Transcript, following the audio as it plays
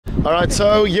All right,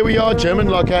 so here we are, German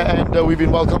Locker, and we've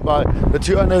been welcomed by the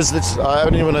two owners. I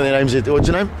don't even know their names yet. What's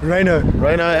your name? Reino.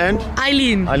 Reino and?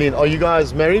 Eileen. Eileen. Are you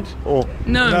guys married or?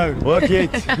 No. Work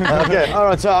yet? Okay. All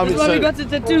right. So That's why we got the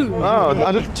tattoo.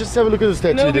 Oh, just have a look at this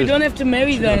tattoo. No, we don't have to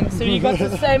marry then, so you got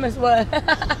the same as well.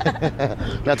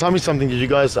 Now tell me something. Did you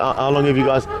guys? How long have you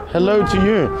guys? Hello to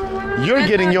you. You're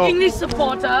getting your English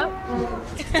supporter.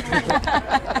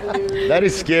 That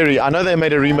is scary. I know they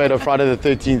made a remake of Friday the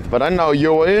 13th, but I know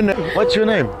you're in. What's your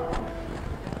name?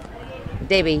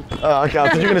 Debbie. Oh, okay. I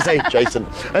thought you were going to say Jason.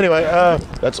 Anyway,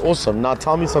 that's awesome. Now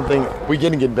tell me something. We're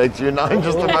going to get back to you now in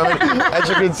just a moment. As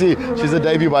you can see, she's a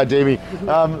debut by Debbie.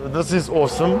 This is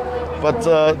awesome. But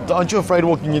aren't you afraid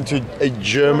walking into a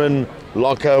German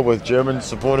locker with German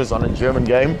supporters on a German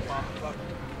game?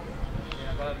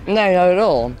 No, not at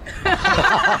all.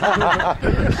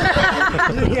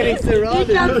 Getting surrounded.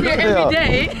 He comes here every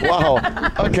day. Wow.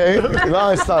 Okay.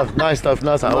 Nice stuff. Nice stuff.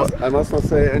 Nice stuff. I must not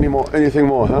say anything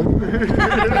more, huh?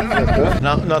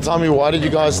 Now tell me, why did you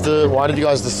guys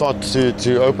decide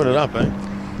to open it up,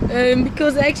 eh?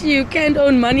 Because actually you can't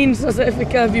earn money in South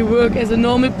Africa if you work as a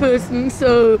normal person,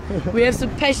 so we have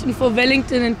some passion for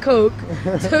Wellington and Coke,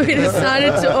 so we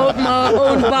decided to open our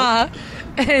own bar,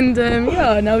 and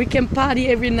yeah, now we can party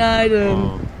every night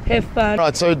and have fun.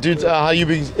 Right, so dude, how you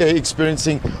been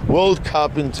experiencing World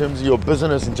Cup in terms of your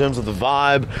business, in terms of the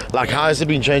vibe? Like, how has it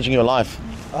been changing your life?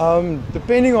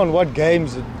 Depending on what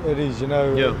games it is, you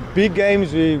know. Yeah. Big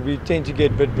games we tend to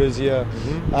get a bit busier.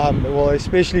 Well,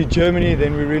 especially Germany,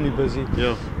 then we're really busy.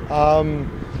 Yeah.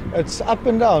 It's up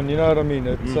and down, you know what I mean?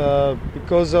 It's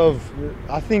because of,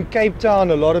 I think Cape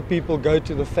Town, a lot of people go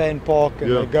to the fan park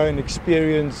and they go and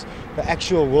experience the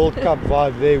actual World Cup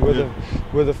vibe there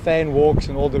with the fan walks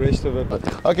and all the rest of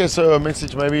it. Okay, so a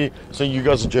message maybe, so you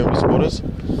guys are German supporters?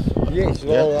 Yes,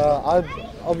 well,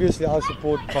 obviously I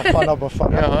support Bafana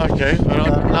Bafana. Yeah, okay.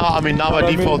 Now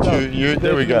by default, you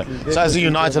there we go. Definitely. So as a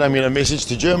United, I mean, a message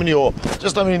to Germany, or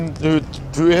just, I mean, to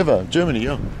whoever, Germany,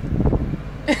 yeah.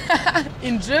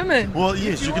 In German. Well,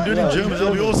 yes, you can do it in German,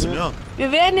 that'll be awesome, yeah.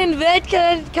 Wir werden den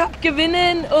Weltcup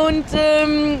gewinnen und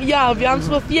ja, wir haben es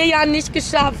vor 4 Jahren nicht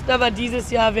geschafft, aber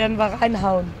dieses Jahr werden wir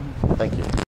reinhauen. Thank you.